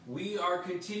We are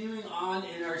continuing on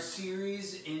in our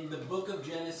series in the book of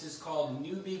Genesis called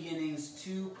New Beginnings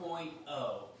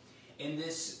 2.0. And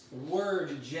this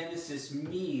word Genesis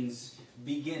means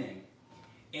beginning.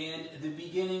 And the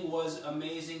beginning was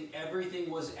amazing. Everything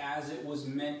was as it was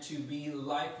meant to be.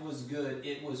 Life was good.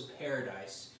 It was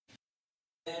paradise.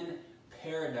 Then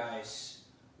paradise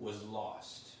was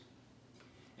lost.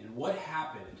 And what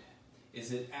happened is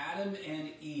that Adam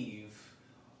and Eve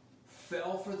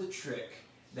fell for the trick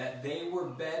that they were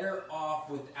better off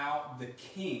without the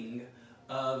king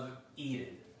of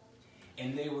Eden.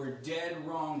 And they were dead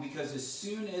wrong, because as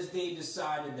soon as they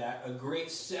decided that, a great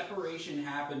separation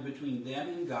happened between them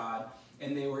and God,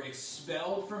 and they were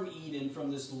expelled from Eden,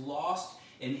 from this lost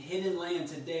and hidden land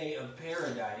today of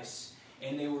paradise,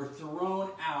 and they were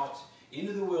thrown out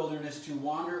into the wilderness to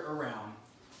wander around,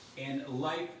 and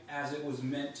life as it was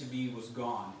meant to be was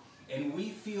gone. And we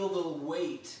feel the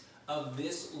weight of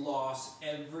this loss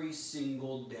every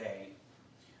single day.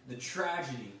 The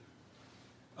tragedy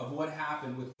of what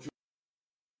happened with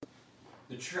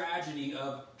the tragedy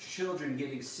of children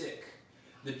getting sick,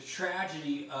 the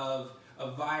tragedy of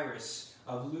a virus,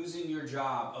 of losing your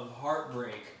job, of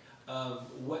heartbreak, of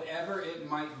whatever it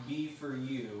might be for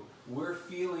you. We're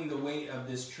feeling the weight of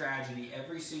this tragedy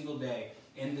every single day.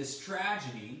 And this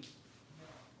tragedy,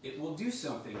 it will do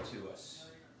something to us.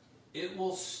 It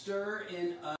will stir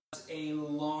in us a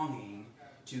longing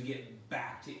to get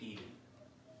back to Eden.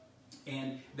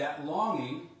 And that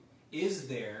longing is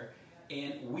there,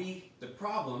 and the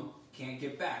problem, can't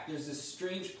get back. There's this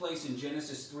strange place in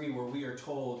Genesis 3 where we are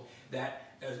told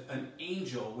that an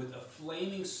angel with a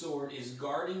flaming sword is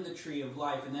guarding the tree of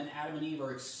life, and then Adam and Eve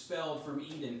are expelled from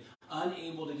Eden,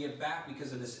 unable to get back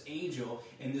because of this angel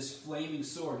and this flaming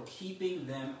sword keeping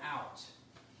them out.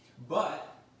 But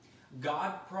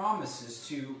God promises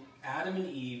to Adam and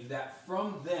Eve that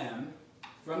from them,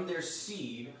 from their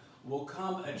seed, will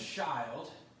come a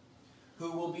child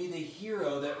who will be the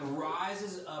hero that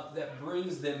rises up, that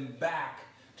brings them back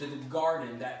to the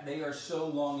garden that they are so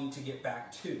longing to get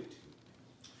back to.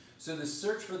 So the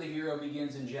search for the hero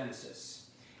begins in Genesis.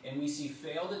 And we see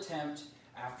failed attempt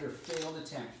after failed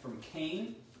attempt, from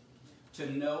Cain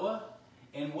to Noah.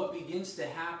 And what begins to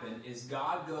happen is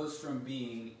God goes from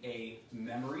being a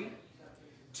memory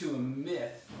to a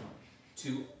myth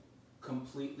to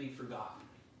completely forgotten.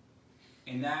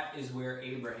 And that is where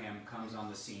Abraham comes on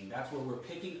the scene. That's where we're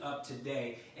picking up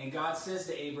today. And God says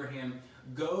to Abraham,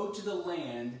 go to the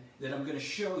land that I'm going to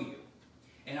show you.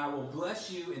 And I will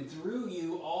bless you, and through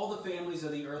you all the families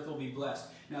of the earth will be blessed.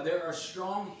 Now there are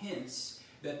strong hints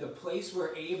that the place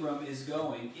where Abram is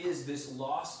going is this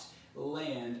lost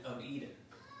land of Eden.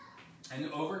 And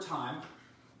over time,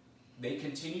 they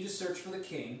continue to search for the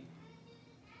king,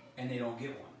 and they don't get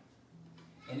one.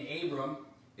 And Abram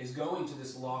is going to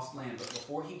this lost land, but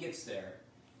before he gets there,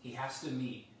 he has to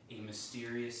meet a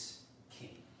mysterious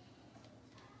king.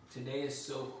 Today is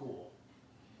so cool.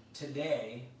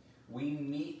 Today, we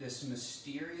meet this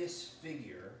mysterious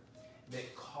figure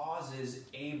that causes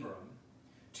Abram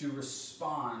to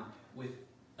respond with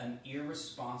an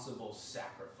irresponsible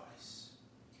sacrifice.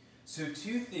 So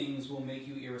two things will make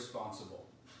you irresponsible: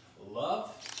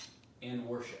 love and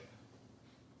worship.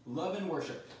 Love and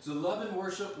worship. So love and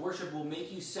worship will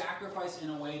make you sacrifice in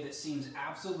a way that seems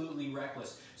absolutely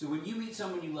reckless. So when you meet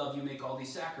someone you love, you make all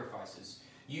these sacrifices.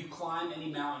 You climb any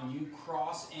mountain, you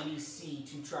cross any sea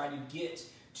to try to get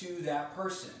to that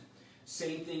person.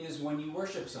 Same thing as when you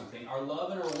worship something. Our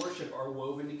love and our worship are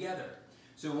woven together.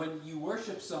 So when you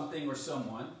worship something or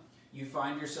someone, you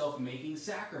find yourself making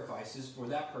sacrifices for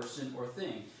that person or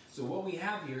thing. So what we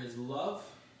have here is love,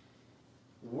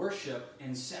 worship,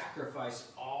 and sacrifice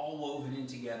all woven in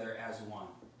together as one.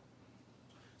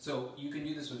 So you can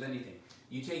do this with anything.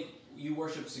 You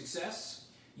worship success.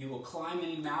 You will climb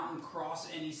any mountain, cross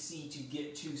any sea to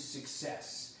get to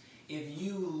success. If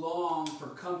you long for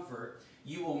comfort,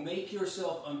 you will make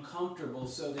yourself uncomfortable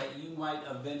so that you might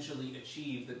eventually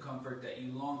achieve the comfort that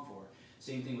you long for.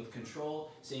 Same thing with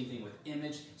control, same thing with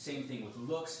image, same thing with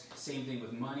looks, same thing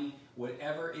with money.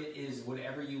 Whatever it is,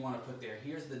 whatever you want to put there,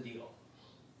 here's the deal.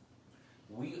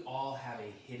 We all have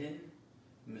a hidden,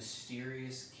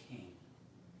 mysterious king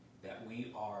that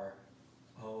we are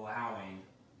allowing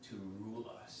to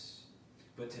rule us.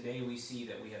 But today we see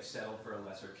that we have settled for a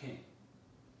lesser king.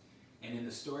 And in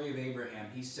the story of Abraham,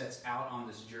 he sets out on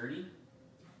this journey,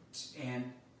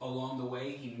 and along the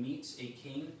way he meets a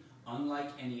king unlike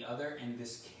any other, and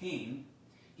this king,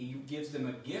 he gives them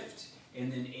a gift,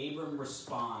 and then Abram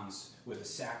responds with a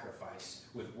sacrifice,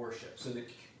 with worship. So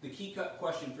the key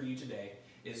question for you today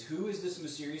is, who is this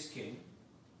mysterious king?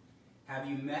 Have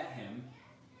you met him?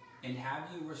 And have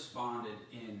you responded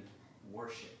in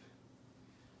worship?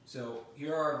 So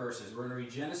here are our verses. We're going to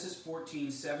read Genesis 14,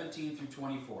 17 through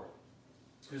 24.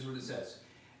 Here's what it says.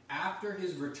 After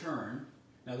his return,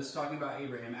 now this is talking about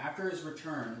Abraham, after his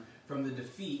return from the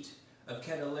defeat of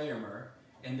Chedorlaomer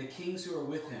and the kings who were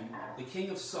with him, the king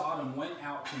of Sodom went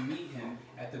out to meet him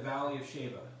at the valley of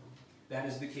Sheba. That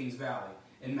is the king's valley.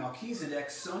 And Melchizedek,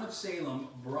 son of Salem,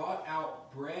 brought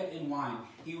out bread and wine.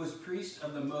 He was priest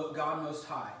of the God Most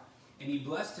High. And he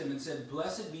blessed him and said,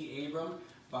 Blessed be Abram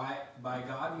by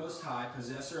God Most High,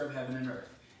 possessor of heaven and earth.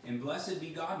 And blessed be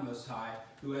God Most High,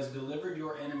 who has delivered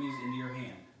your enemies into your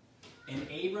hand. And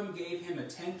Abram gave him a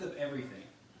tenth of everything.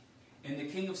 And the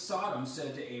king of Sodom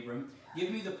said to Abram,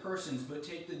 Give me the persons, but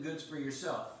take the goods for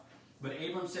yourself. But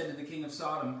Abram said to the king of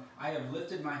Sodom, I have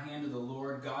lifted my hand to the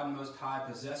Lord, God Most High,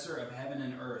 possessor of heaven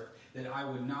and earth, that I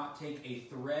would not take a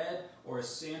thread or a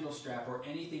sandal strap or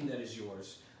anything that is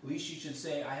yours, lest you should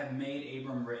say, I have made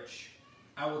Abram rich.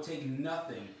 I will take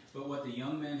nothing but what the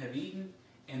young men have eaten,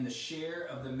 and the share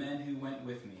of the men who went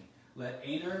with me. Let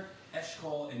Aner,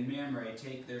 Eshcol, and Mamre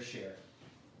take their share.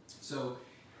 So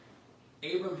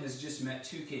Abram has just met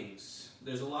two kings.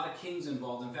 There's a lot of kings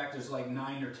involved. In fact, there's like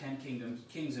 9 or 10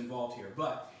 kings involved here.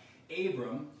 But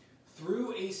Abram,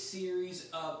 through a series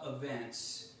of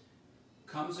events,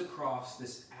 comes across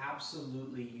this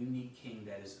absolutely unique king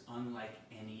that is unlike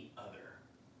any other.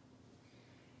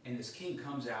 And this king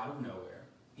comes out of nowhere.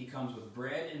 He comes with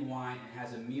bread and wine and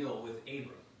has a meal with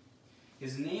Abram.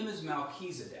 His name is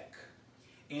Melchizedek.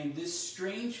 And this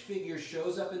strange figure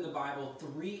shows up in the Bible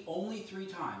only three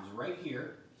times, right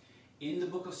here, in the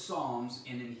book of Psalms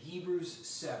and in Hebrews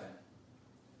 7.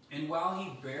 And while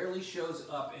he barely shows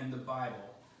up in the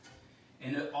Bible,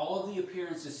 and all of the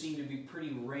appearances seem to be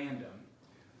pretty random,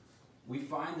 we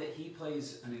find that he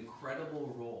plays an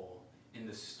incredible role in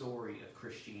the story of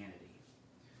Christianity.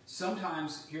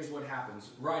 Sometimes, here's what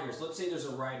happens. Writers, let's say there's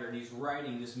a writer and he's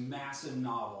writing this massive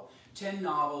novel. 10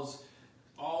 novels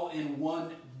all in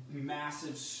one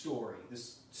massive story.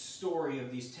 This story of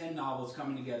these 10 novels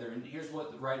coming together. And here's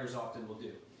what the writers often will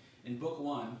do. In book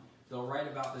 1, they'll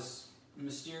write about this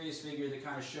mysterious figure that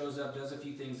kind of shows up, does a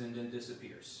few things, and then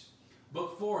disappears.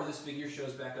 Book 4, this figure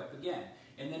shows back up again.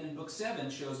 And then in book 7,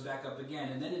 shows back up again.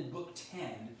 And then in book 10,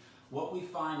 what we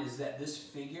find is that this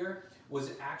figure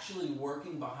was actually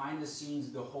working behind the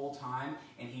scenes the whole time,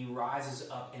 and he rises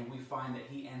up, and we find that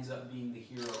he ends up being the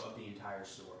hero of the entire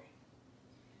story.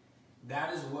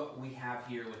 That is what we have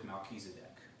here with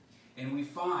Melchizedek. And we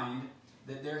find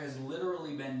that there has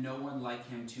literally been no one like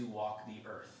him to walk the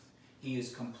earth. He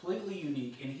is completely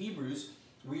unique. In Hebrews,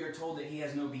 we are told that he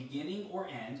has no beginning or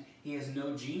end. He has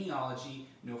no genealogy,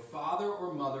 no father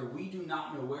or mother. We do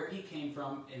not know where he came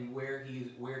from and where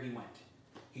he went.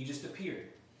 He just appeared.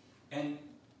 And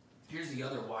here's the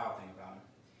other wild thing about him.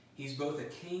 He's both a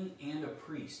king and a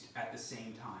priest at the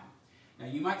same time. Now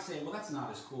you might say, well, that's not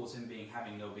as cool as him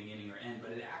having no beginning or end,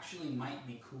 but it actually might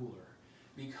be cooler.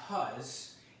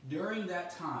 Because during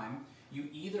that time, you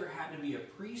either had to be a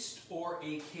priest or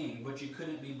a king, but you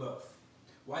couldn't be both.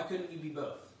 Why couldn't you be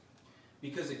both?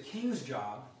 Because a king's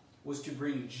job was to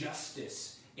bring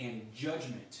justice and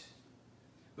judgment.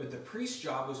 But the priest's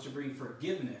job was to bring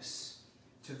forgiveness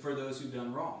for those who've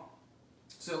done wrong.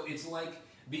 So it's like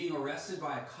being arrested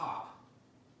by a cop,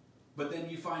 but then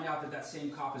you find out that that same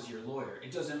cop is your lawyer.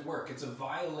 It doesn't work. It's a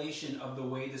violation of the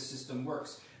way the system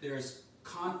works. There's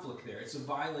conflict there. It's a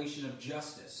violation of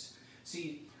justice.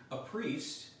 See, a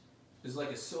priest is like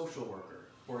a social worker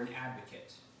or an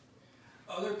advocate.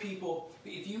 Other people,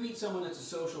 if you meet someone that's a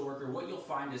social worker, what you'll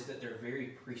find is that they're very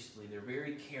priestly, they're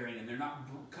very caring, and they're not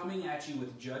coming at you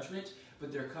with judgment,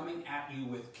 but they're coming at you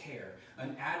with care.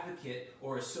 An advocate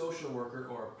or a social worker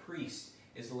or a priest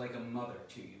is like a mother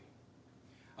to you.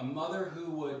 A mother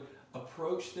who would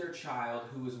approach their child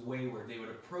who is wayward. They would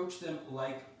approach them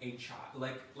like a child,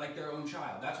 like their own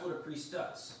child. That's what a priest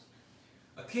does.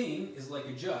 A king is like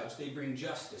a judge. They bring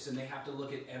justice, and they have to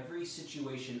look at every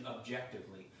situation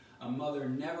objectively. A mother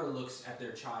never looks at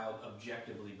their child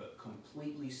objectively, but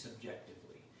completely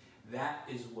subjectively. That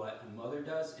is what a mother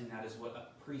does, and that is what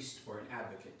a priest or an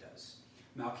advocate does.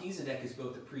 Melchizedek is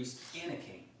both a priest and a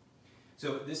king.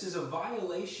 So this is a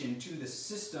violation to the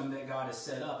system that God has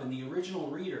set up, and the original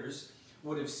readers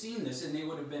would have seen this, and they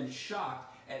would have been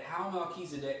shocked at how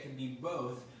Melchizedek could be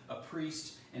both a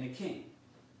priest and a king.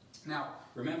 Now,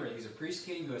 remember, he's a priest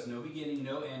king who has no beginning,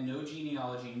 no end, no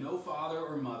genealogy, no father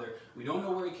or mother. We don't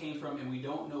know where he came from, and we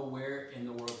don't know where in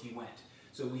the world he went.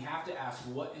 So we have to ask,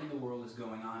 what in the world is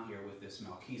going on here with this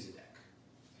Melchizedek?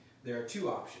 There are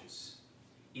two options.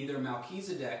 Either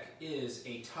Melchizedek is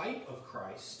a type of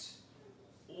Christ,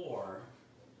 or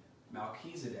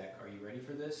Melchizedek, are you ready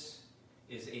for this?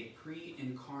 Is a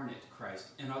pre-incarnate Christ.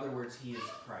 In other words, he is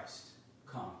Christ.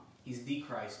 Come. He's the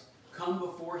Christ. Come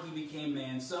before he became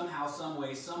man. Somehow, some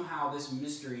way, somehow this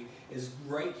mystery is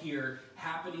right here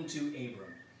happening to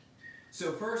Abram.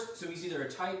 So he's either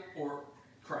a type or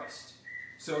Christ.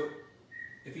 So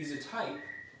if he's a type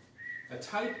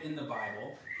in the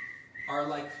Bible are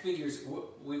like figures.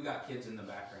 We've got kids in the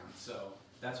background, so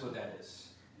that's what that is.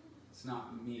 It's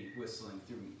not me whistling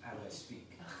through as I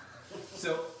speak.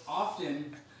 So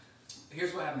often,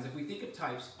 here's what happens. If we think of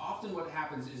types, often what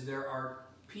happens is there are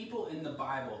people in the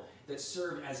Bible that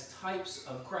serve as types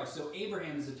of Christ. So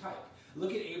Abraham is a type.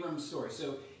 Look at Abram's story.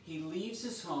 So he leaves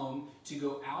his home to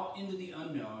go out into the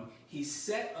unknown. He's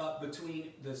set up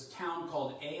between this town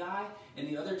called Ai and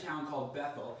the other town called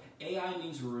Bethel. Ai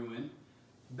means ruin.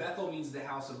 Bethel means the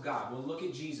house of God. Well, look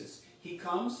at Jesus. He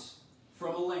comes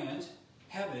from a land,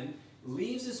 heaven,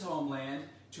 leaves his homeland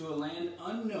to a land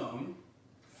unknown,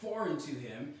 foreign to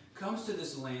him, comes to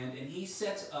this land, and he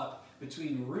sets up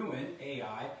between ruin,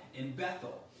 Ai, and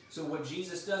Bethel. So what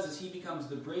Jesus does is he becomes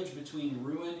the bridge between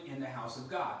ruin and the house of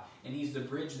God. And he's the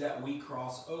bridge that we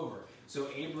cross over. So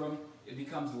Abram, it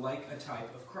becomes like a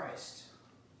type of Christ.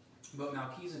 But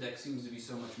Melchizedek seems to be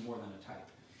so much more than a type.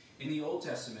 In the Old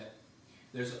Testament,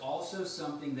 there's also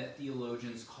something that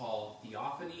theologians call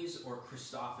theophanies or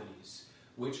Christophanies,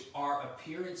 which are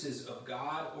appearances of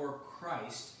God or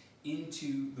Christ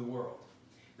into the world.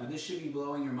 Now this should be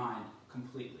blowing your mind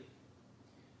completely.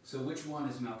 So which one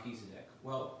is Melchizedek?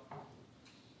 Well,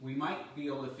 we might be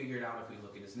able to figure it out if we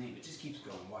look at his name. It just keeps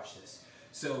going. Watch this.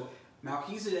 So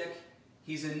Melchizedek,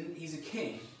 he's a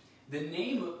king. The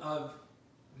name of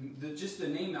the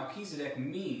name Melchizedek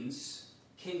means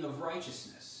king of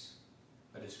righteousness,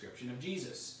 a description of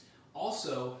Jesus.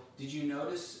 Also, did you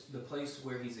notice the place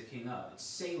where he's a king of? It's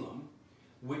Salem,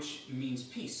 which means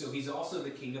peace. So he's also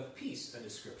the king of peace, a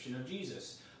description of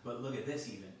Jesus. But look at this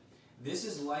even. This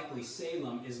is likely,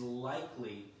 Salem is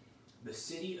likely the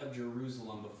city of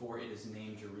Jerusalem before it is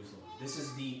named Jerusalem. This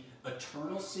is the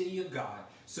eternal city of God.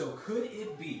 So could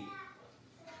it be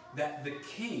that the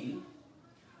king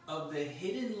of the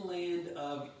hidden land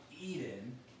of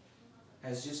Eden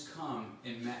has just come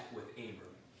and met with Abram?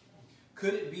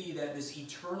 Could it be that this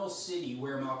eternal city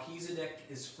where Melchizedek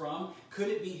is from, could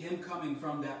it be him coming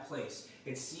from that place?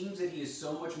 It seems that he is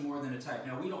so much more than a type.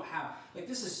 Now we don't have,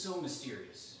 this is so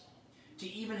mysterious. To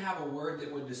even have a word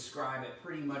that would describe it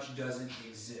pretty much doesn't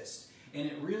exist. And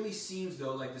it really seems,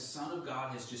 though, like the Son of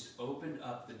God has just opened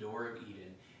up the door of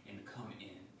Eden and come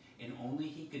in. And only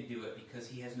he could do it because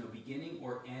he has no beginning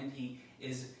or end. He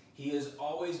has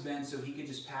always been, so he could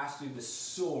just pass through the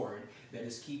sword that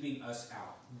is keeping us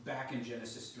out. Back in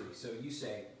Genesis 3. So you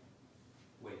say,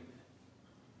 wait a minute.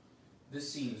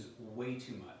 This seems way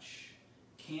too much.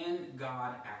 Can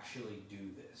God actually do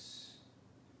this?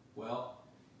 Well,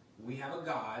 we have a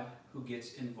God who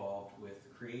gets involved with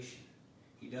creation.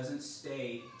 He doesn't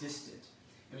stay distant.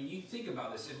 I mean, you think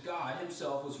about this. If God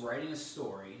himself was writing a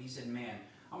story, and he said, man,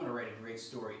 I'm going to write a great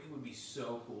story. It would be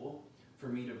so cool for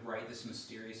me to write this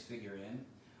mysterious figure in.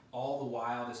 All the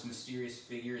while, this mysterious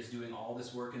figure is doing all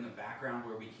this work in the background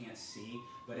where we can't see.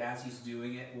 But as he's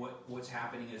doing it, what's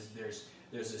happening is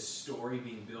there's a story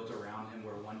being built around him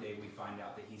where one day we find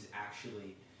out that he's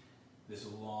actually this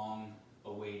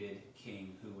long-awaited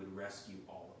king who would rescue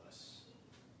all of us.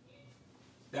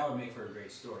 That would make for a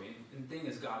great story. And the thing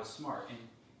is, God is smart. And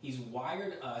he's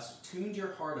wired us, tuned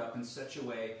your heart up in such a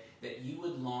way that you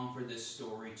would long for this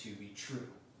story to be true.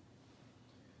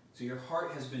 So your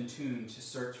heart has been tuned to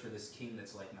search for this king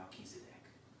that's like Melchizedek.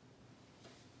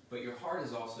 But your heart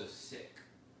is also sick.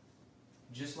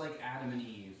 Just like Adam and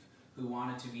Eve, who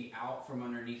wanted to be out from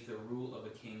underneath the rule of a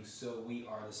king, so we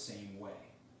are the same way.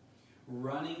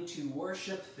 Running to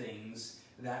worship things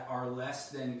that are less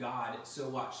than God, so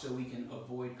we can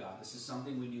avoid God. This is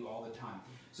something we do all the time.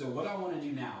 So what I want to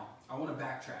do now, I want to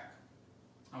backtrack.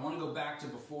 I want to go back to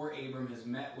before Abram has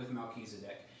met with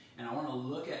Melchizedek, and I want to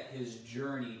look at his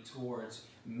journey towards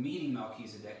meeting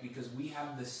Melchizedek, because we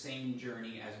have the same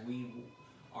journey as we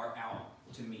are out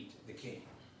to meet the king.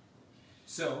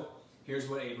 So here's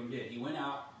what Abram did. He went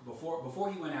out,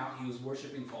 before he went out, he was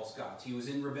worshiping false gods. He was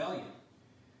in rebellion.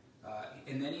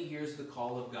 And then he hears the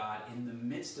call of God in the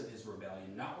midst of his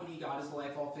rebellion. Not when he got his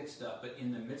life all fixed up, but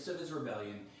in the midst of his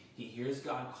rebellion, he hears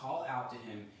God call out to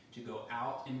him to go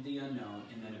out into the unknown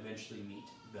and then eventually meet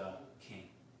the king.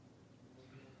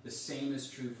 The same is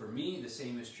true for me. The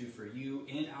same is true for you.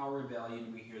 In our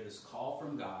rebellion, we hear this call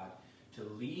from God to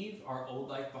leave our old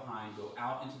life behind, go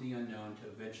out into the unknown to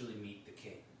eventually meet the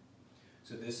king.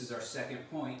 So this is our second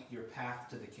point, your path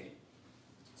to the king.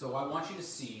 So I want you to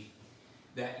see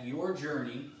that your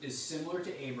journey is similar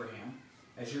to Abraham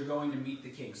as you're going to meet the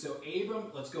king. So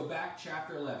Abram, let's go back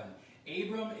chapter 11.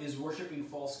 Abram is worshiping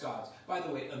false gods. By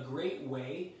the way, a great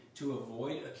way to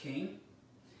avoid a king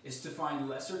is to find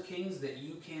lesser kings that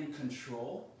you can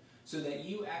control so that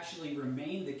you actually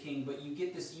remain the king, but you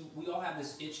get this, we all have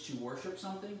this itch to worship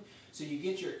something, so you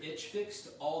get your itch fixed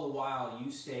all the while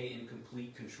you stay in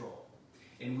complete control.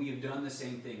 And we have done the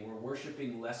same thing. We're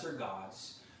worshiping lesser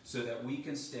gods so that we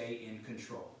can stay in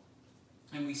control.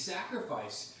 And we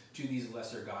sacrifice to these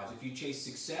lesser gods. If you chase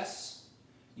success,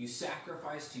 you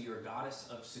sacrifice to your goddess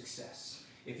of success.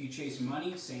 If you chase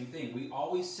money, same thing. We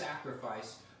always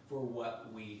sacrifice for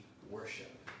what we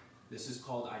worship. This is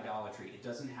called idolatry. It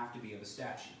doesn't have to be of a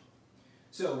statue.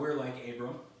 So we're like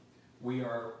Abram. We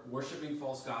are worshiping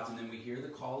false gods, and then we hear the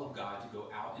call of God to go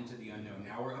out into the unknown.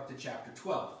 Now we're up to chapter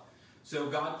 12. So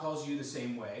God calls you the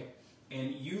same way.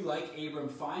 And you, like Abram,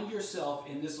 find yourself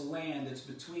in this land that's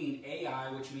between Ai,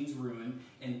 which means ruin,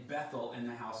 and Bethel in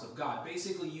the house of God.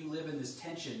 Basically, you live in this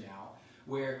tension now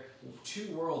where two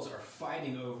worlds are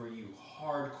fighting over you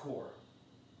hardcore.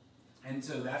 And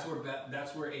so that's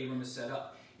where Abram is set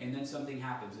up. And then something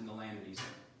happens in the land that he's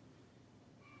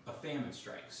in. A famine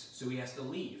strikes. So he has to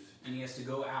leave, and he has to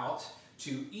go out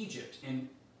to Egypt. And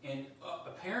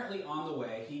apparently on the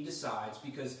way, he decides,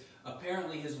 because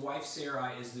apparently his wife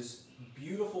Sarai is this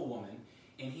beautiful woman,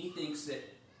 and he thinks that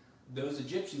those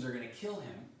Egyptians are going to kill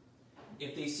him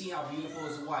if they see how beautiful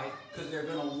his wife, because they're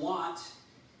going to want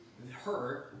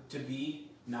her to be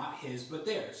not his but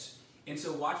theirs. And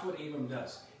so watch what Abram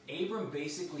does. Abram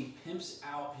basically pimps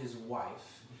out his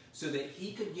wife so that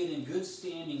he could get in good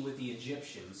standing with the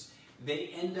Egyptians.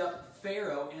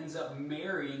 Pharaoh ends up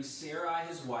marrying Sarai,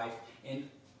 his wife, and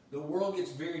the world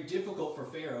gets very difficult for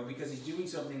Pharaoh because he's doing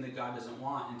something that God doesn't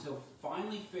want, until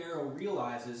finally Pharaoh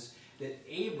realizes that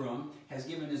Abram has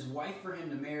given his wife for him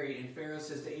to marry, and Pharaoh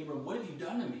says to Abram, "What have you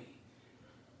done to me?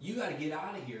 You got to get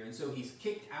out of here." And so he's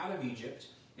kicked out of Egypt,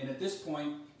 and at this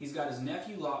point, he's got his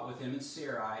nephew Lot with him and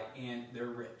Sarai, and they're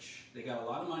rich. They got a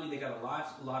lot of money, they got a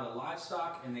lot of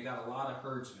livestock, and they got a lot of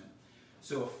herdsmen.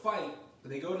 So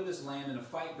they go to this land, and a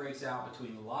fight breaks out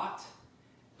between Lot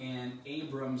and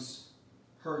Abram's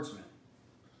herdsmen.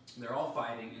 They're all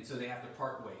fighting, and so they have to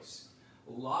part ways.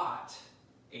 Lot,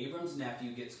 Abram's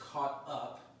nephew, gets caught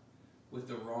up with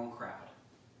the wrong crowd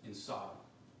in Sodom.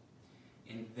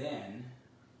 And then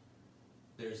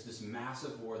there's this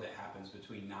massive war that happens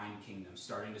between 9 kingdoms,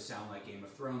 starting to sound like Game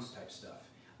of Thrones type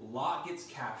stuff. Lot gets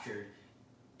captured,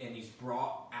 and he's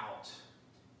brought out.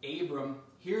 Abram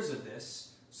hears of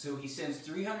this, so he sends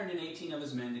 318 of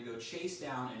his men to go chase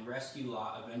down and rescue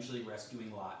Lot, eventually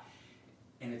rescuing Lot.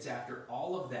 And it's after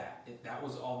all of that, that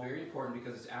was all very important,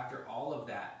 because it's after all of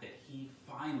that that he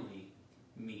finally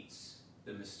meets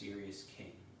the mysterious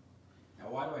king. Now,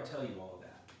 why do I tell you all of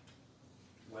that?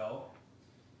 Well,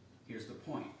 here's the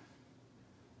point.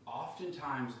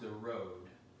 Oftentimes the road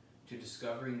to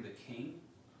discovering the king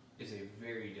is a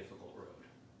very difficult road.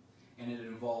 And it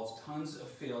involves tons of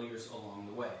failures along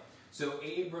the way. So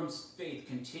Abram's faith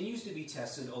continues to be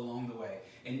tested along the way.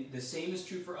 And the same is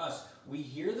true for us. We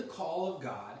hear the call of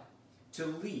God to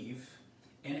leave,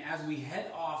 and as we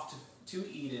head off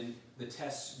to Eden, the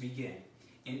tests begin.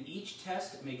 And each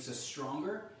test makes us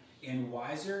stronger and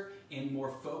wiser and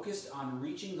more focused on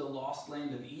reaching the lost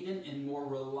land of Eden, and more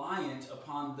reliant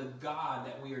upon the God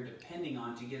that we are depending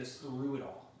on to get us through it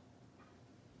all.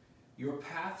 Your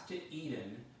path to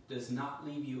Eden does not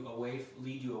lead you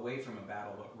away from a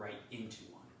battle, but right into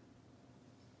one.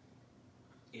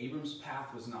 Abram's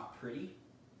path was not pretty.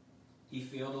 He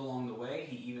failed along the way.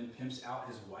 He even pimps out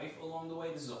his wife along the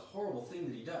way. This is a horrible thing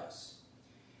that he does.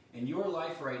 And your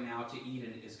life right now to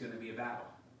Eden is going to be a battle.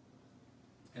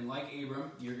 And like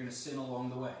Abram, you're going to sin along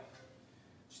the way.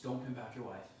 Just don't pimp out your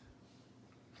wife.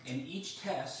 And each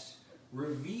test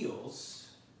reveals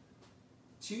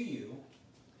to you,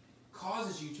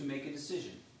 causes you to make a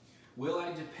decision. Will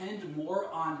I depend more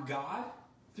on God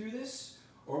through this,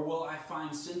 or will I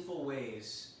find sinful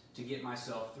ways to get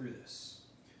myself through this?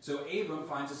 So Abram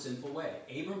finds a sinful way.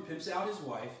 Abram pimps out his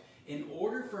wife in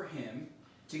order for him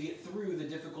to get through the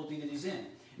difficulty that he's in.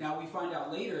 Now we find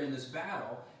out later in this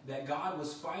battle that God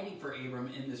was fighting for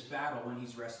Abram in this battle when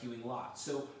he's rescuing Lot.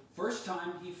 So first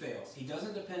time he fails. He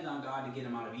doesn't depend on God to get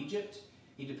him out of Egypt.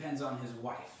 He depends on his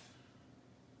wife.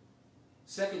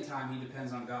 Second time he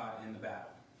depends on God in the battle.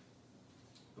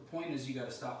 The point is, you got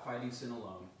to stop fighting sin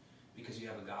alone, because you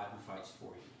have a God who fights for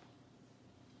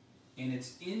you. And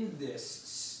it's in this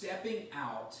stepping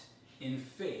out in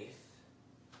faith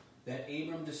that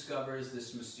Abram discovers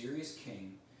this mysterious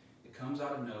king that comes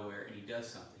out of nowhere, and he does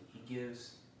something. He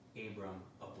gives Abram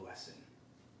a blessing.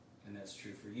 that's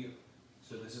true for you.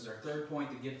 So this is our third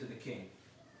point, the gift of the king.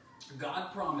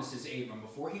 God promises Abram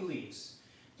before he leaves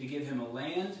to give him a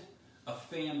land, a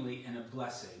family, and a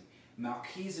blessing.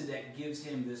 Melchizedek gives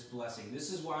him this blessing.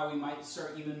 This is why we might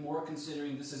start even more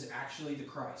considering this is actually the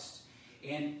Christ.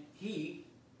 And he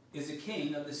is a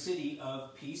king of the city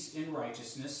of peace and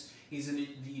righteousness. He's in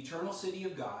the eternal city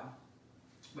of God.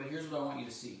 But here's what I want you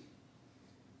to see.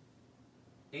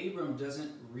 Abram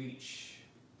doesn't reach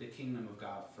the kingdom of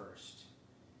God first.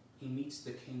 He meets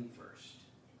the king first.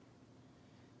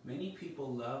 Many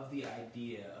people love the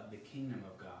idea of the kingdom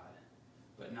of God,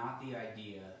 but not the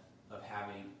idea of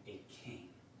having a king.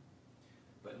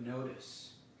 But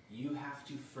notice, you have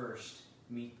to first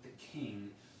meet the king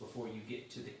before you get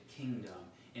to the kingdom.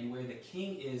 And where the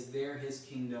king is, there his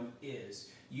kingdom is.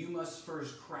 You must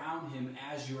first crown him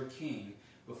as your king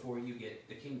before you get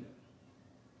the kingdom.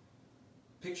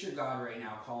 Picture God right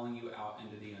now calling you out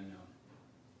into the unknown.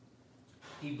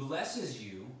 He blesses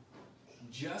you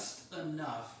just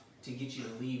enough to get you to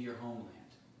leave your homeland.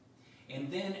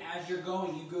 And then as you're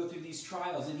going, you go through these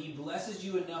trials, and he blesses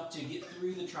you enough to get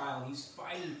through the trial. He's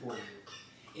fighting for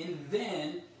you. And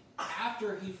then,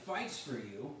 after he fights for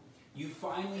you, you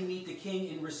finally meet the king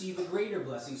and receive a greater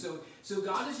blessing. So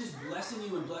God is just blessing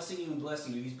you and blessing you and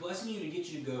blessing you. He's blessing you to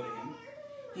get you to go to him.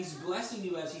 He's blessing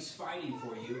you as he's fighting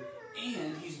for you.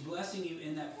 And he's blessing you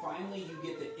in that finally you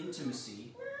get the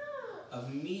intimacy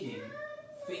of meeting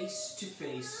face to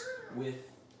face with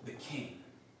the king.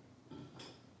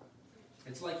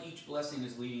 It's like each blessing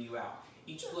is leading you out.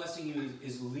 Each blessing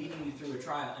is leading you through a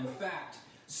trial. In fact,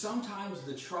 sometimes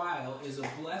the trial is a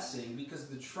blessing because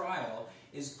the trial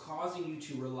is causing you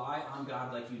to rely on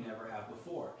God like you never have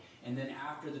before. And then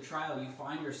after the trial, you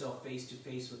find yourself face to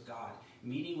face with God,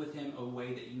 meeting with him a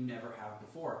way that you never have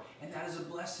before. And that is a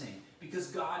blessing because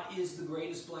God is the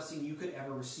greatest blessing you could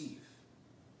ever receive.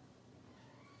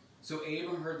 So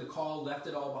Abram heard the call, left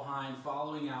it all behind,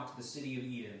 following out to the city of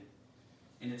Eden.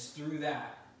 And it's through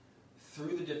that,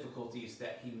 through the difficulties,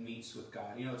 that he meets with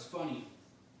God. You know, it's funny.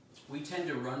 We tend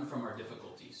to run from our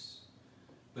difficulties.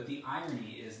 But the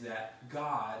irony is that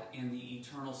God in the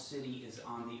eternal city is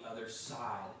on the other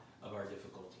side of our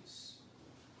difficulties.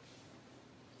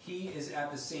 He is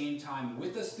at the same time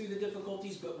with us through the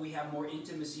difficulties, but we have more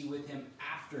intimacy with him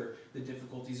after the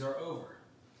difficulties are over.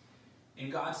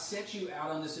 And God set you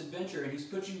out on this adventure, and he's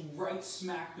put you right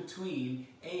smack between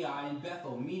Ai and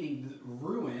Bethel, meaning the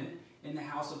ruin in the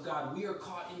house of God. We are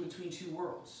caught in between two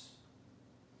worlds.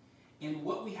 And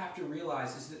what we have to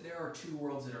realize is that there are two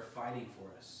worlds that are fighting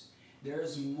for us. There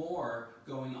is more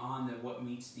going on than what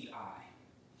meets the eye.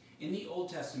 In the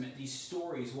Old Testament, these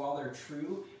stories, while they're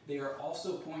true, they are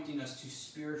also pointing us to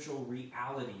spiritual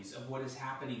realities of what is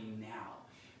happening now.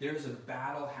 There's a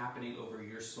battle happening over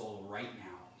your soul right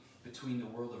now between the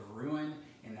world of ruin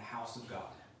and the house of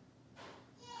God.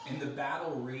 And the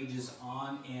battle rages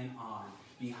on and on,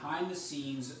 behind the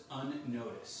scenes,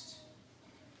 unnoticed.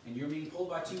 And you're being pulled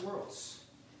by two worlds.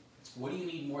 What do you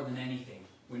need more than anything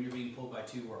when you're being pulled by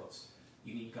two worlds?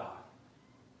 You need God.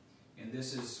 And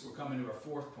we're coming to our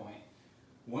fourth point.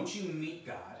 Once you meet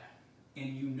God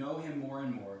and you know him more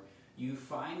and more, you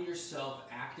find yourself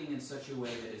acting in such a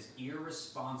way that is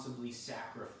irresponsibly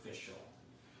sacrificial.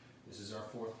 This is our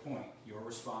fourth point, your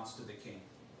response to the king.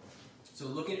 So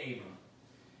look at Abram.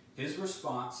 His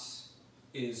response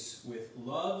is with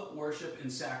love, worship,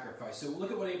 and sacrifice. So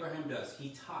look at what Abraham does. He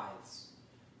tithes.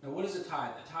 Now what is a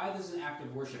tithe? A tithe is an act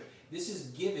of worship. This is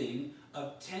giving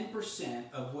of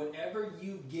 10% of whatever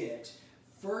you get.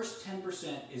 First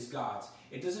 10% is God's.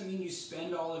 It doesn't mean you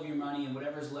spend all of your money and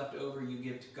whatever's left over you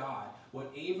give to God.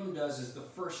 What Abram does is the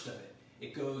first of it.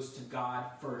 It goes to God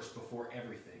first before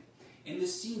everything. And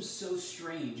this seems so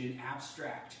strange and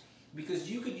abstract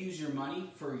because you could use your money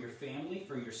for your family,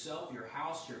 for yourself, your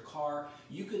house, your car.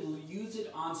 You could use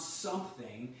it on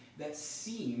something that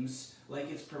seems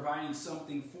like it's providing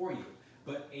something for you.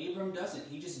 But Abram doesn't.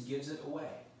 He just gives it away.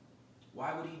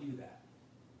 Why would he do that?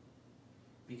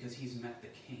 Because he's met the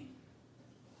king.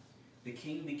 The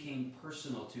king became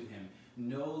personal to him,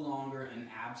 no longer an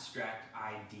abstract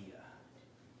idea.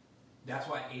 That's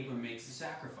why Abram makes the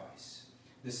sacrifice.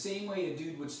 The same way a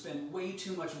dude would spend way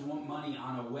too much money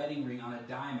on a wedding ring, on a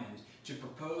diamond, to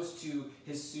propose to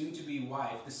his soon-to-be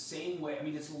wife, the same way,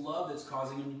 it's love that's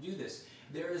causing him to do this.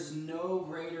 There is no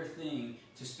greater thing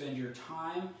to spend your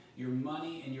time, your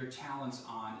money, and your talents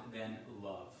on than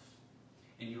love.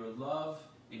 And your love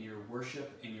and your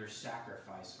worship and your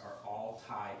sacrifice are all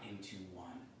tied into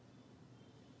one.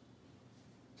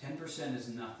 10% is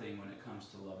nothing when it comes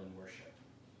to love and worship.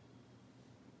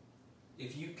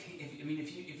 If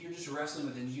you're just wrestling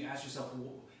with it, and you ask yourself,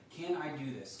 well, Can I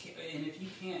do this? And if you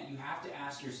can't, you have to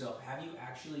ask yourself, have you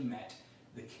actually met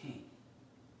the king?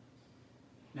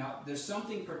 Now, there's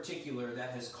something particular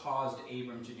that has caused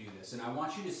Abram to do this, and I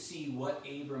want you to see what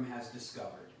Abram has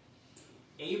discovered.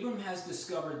 Abram has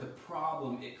discovered the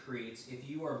problem it creates if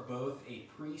you are both a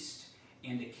priest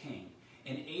and a king.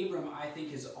 And Abram, I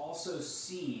think, has also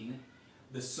seen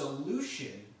the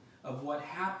solution of what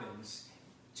happens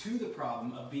to the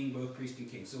problem of being both priest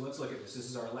and king. So let's look at this. This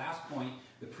is our last point,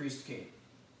 the priest-king.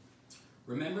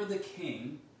 Remember, the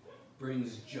king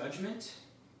brings judgment,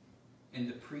 and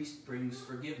the priest brings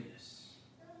forgiveness.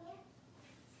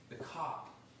 The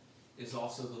cop is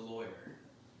also the lawyer.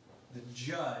 The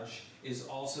judge is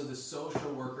also the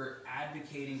social worker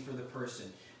advocating for the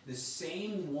person. The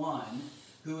same one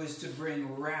who is to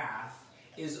bring wrath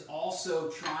is also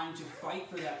trying to fight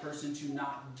for that person to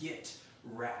not get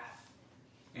wrath.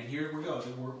 And here we go.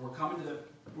 We're coming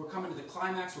to the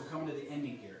climax. We're coming to the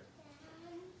ending here.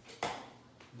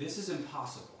 This is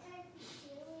impossible.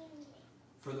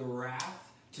 For the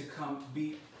wrath to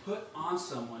be put on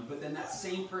someone, but then that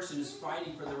same person is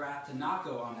fighting for the wrath to not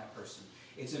go on that person.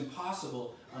 It's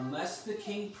impossible unless the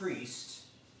king priest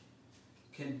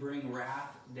can bring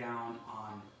wrath down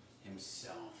on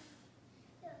himself.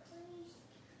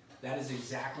 That is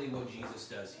exactly what Jesus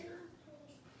does here.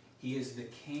 He is the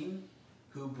king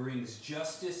who brings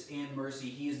justice and mercy.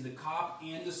 He is the cop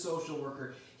and the social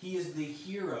worker. He is the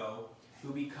hero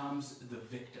who becomes the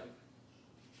victim.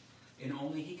 And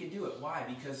only he can do it. Why?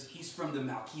 Because he's from the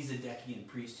Melchizedekian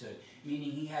priesthood,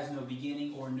 meaning he has no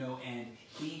beginning or no end.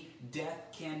 Death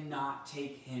cannot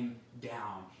take him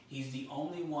down. He's the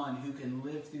only one who can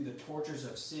live through the tortures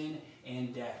of sin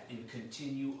and death and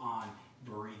continue on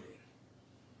breathing.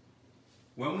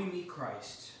 When we meet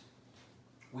Christ,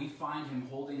 we find him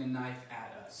holding a knife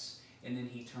at us, and then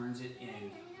he turns it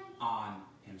in on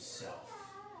himself.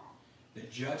 The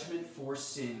judgment for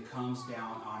sin comes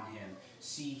down on him.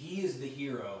 See, he is the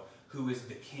hero who is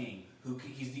the king.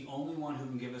 He's the only one who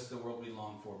can give us the world we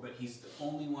long for, but he's the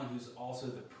only one who's also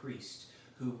the priest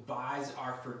who buys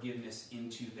our forgiveness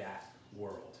into that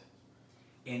world.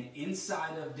 And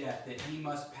inside of death that he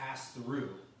must pass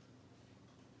through,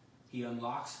 he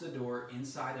unlocks the door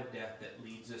inside of death that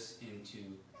leads us into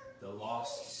the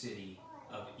lost city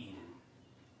of Eden.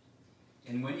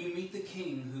 And when you meet the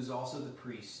king, who's also the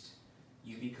priest,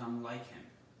 you become like him.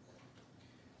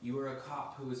 You are a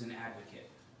cop who is an advocate.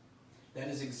 That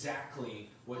is exactly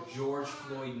what George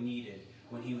Floyd needed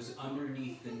when he was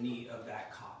underneath the knee of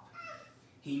that cop.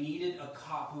 He needed a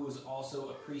cop who was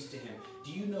also a priest to him.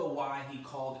 Do you know why he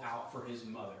called out for his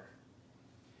mother?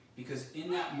 Because in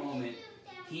that moment,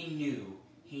 he knew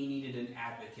he needed an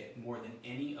advocate more than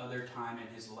any other time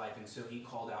in his life. And so he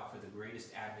called out for the greatest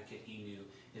advocate he knew,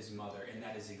 his mother. And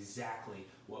that is exactly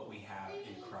what we have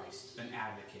in Christ. An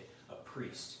advocate, a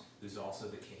priest, who's also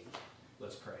the king.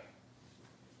 Let's pray.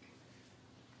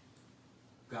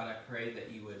 God, I pray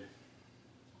that you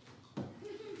would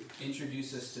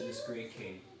introduce us to this great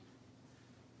king.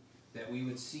 That we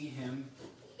would see him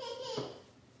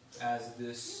as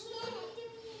this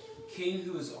king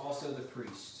who is also the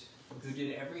priest, who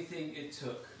did everything it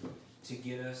took to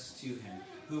get us to him,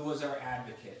 who was our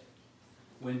advocate.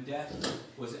 When death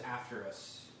was after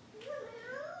us,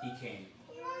 he came.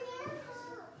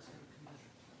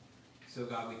 So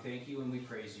God, we thank you and we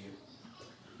praise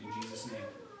you. In Jesus' name,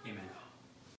 amen.